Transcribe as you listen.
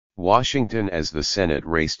Washington. As the Senate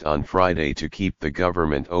raced on Friday to keep the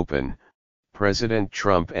government open, President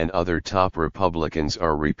Trump and other top Republicans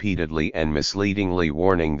are repeatedly and misleadingly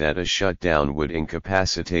warning that a shutdown would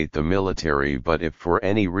incapacitate the military, but if for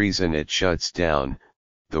any reason it shuts down,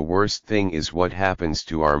 the worst thing is what happens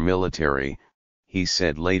to our military, he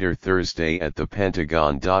said later Thursday at the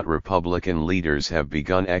Pentagon. Republican leaders have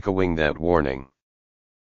begun echoing that warning.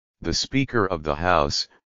 The Speaker of the House,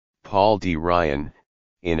 Paul D. Ryan,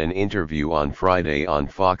 in an interview on Friday on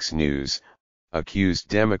Fox News, accused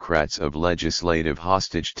Democrats of legislative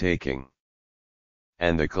hostage-taking.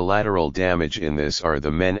 And the collateral damage in this are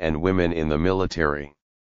the men and women in the military.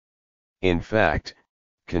 In fact,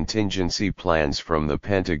 contingency plans from the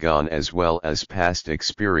Pentagon as well as past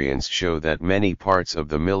experience show that many parts of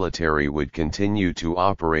the military would continue to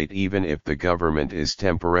operate even if the government is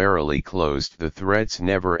temporarily closed. The threats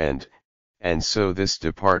never end, and so this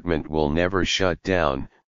department will never shut down,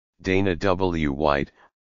 Dana W. White,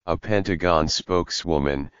 a Pentagon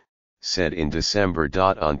spokeswoman, said in December.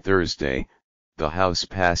 On Thursday, the House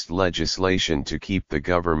passed legislation to keep the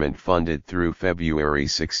government funded through February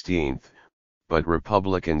 16, but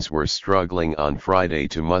Republicans were struggling on Friday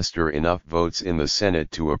to muster enough votes in the Senate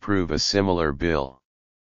to approve a similar bill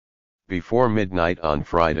before midnight on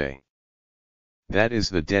Friday. That is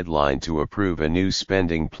the deadline to approve a new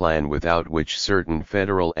spending plan without which certain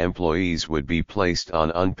federal employees would be placed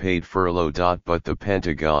on unpaid furlough. But the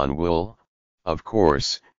Pentagon will, of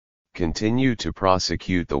course, continue to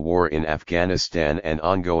prosecute the war in Afghanistan and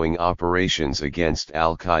ongoing operations against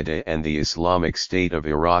Al-Qaeda and the Islamic State of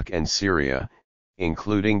Iraq and Syria,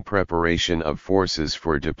 including preparation of forces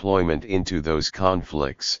for deployment into those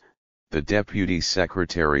conflicts, the Deputy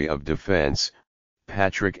Secretary of Defense,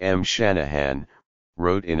 Patrick M. Shanahan,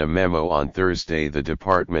 wrote in a memo on Thursday. The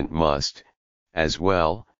department must, as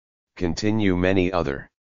well, continue many other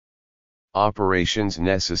operations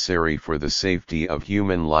necessary for the safety of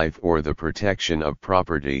human life or the protection of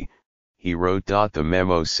property, he wrote. The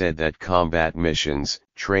memo said that combat missions,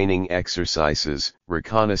 training exercises,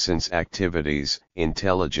 reconnaissance activities,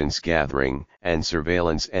 intelligence gathering, and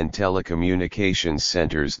surveillance and telecommunications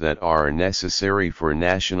centers that are necessary for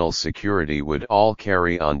national security would all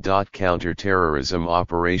carry on. Counterterrorism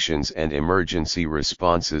operations and emergency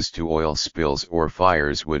responses to oil spills or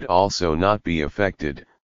fires would also not be affected,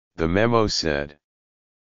 the memo said.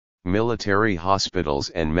 Military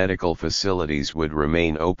hospitals and medical facilities would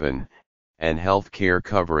remain open, and health care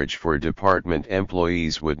coverage for department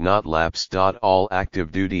employees would not lapse. All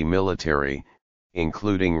active duty military,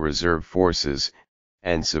 including reserve forces,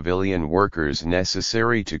 and civilian workers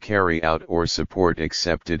necessary to carry out or support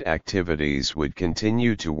accepted activities would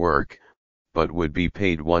continue to work, but would be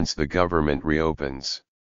paid once the government reopens.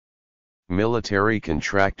 Military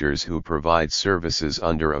contractors who provide services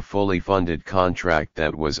under a fully funded contract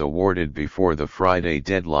that was awarded before the Friday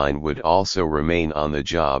deadline would also remain on the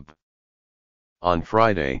job. On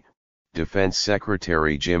Friday, Defense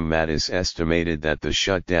Secretary Jim Mattis estimated that the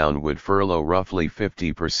shutdown would furlough roughly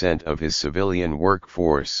 50% of his civilian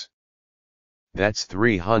workforce. That's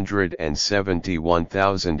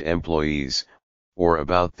 371,000 employees, or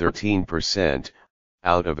about 13%,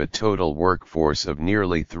 out of a total workforce of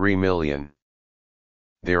nearly 3 million.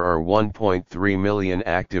 There are 1.3 million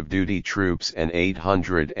active duty troops and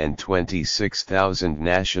 826,000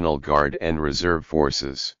 National Guard and Reserve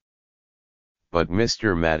forces. But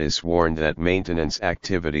Mr. Mattis warned that maintenance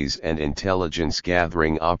activities and intelligence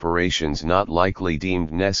gathering operations not likely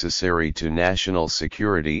deemed necessary to national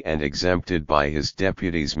security and exempted by his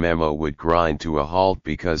deputy's memo would grind to a halt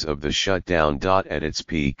because of the shutdown. At its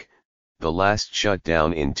peak, the last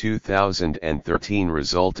shutdown in 2013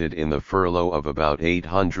 resulted in the furlough of about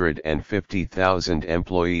 850,000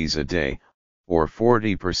 employees a day, or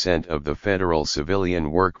 40% of the federal civilian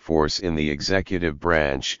workforce in the executive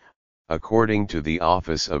branch, according to the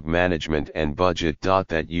Office of Management and Budget.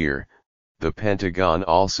 That year, the Pentagon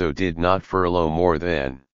also did not furlough more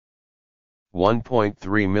than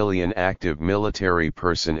 1.3 million active military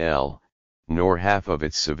personnel, nor half of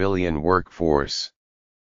its civilian workforce.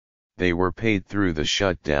 They were paid through the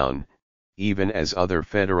shutdown, even as other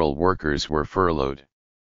federal workers were furloughed.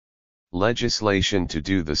 Legislation to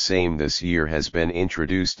do the same this year has been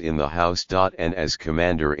introduced in the House. And as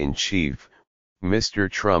Commander-in-Chief, Mr.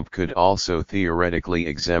 Trump could also theoretically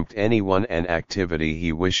exempt anyone and activity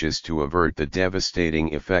he wishes to avert the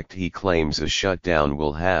devastating effect he claims a shutdown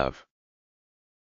will have.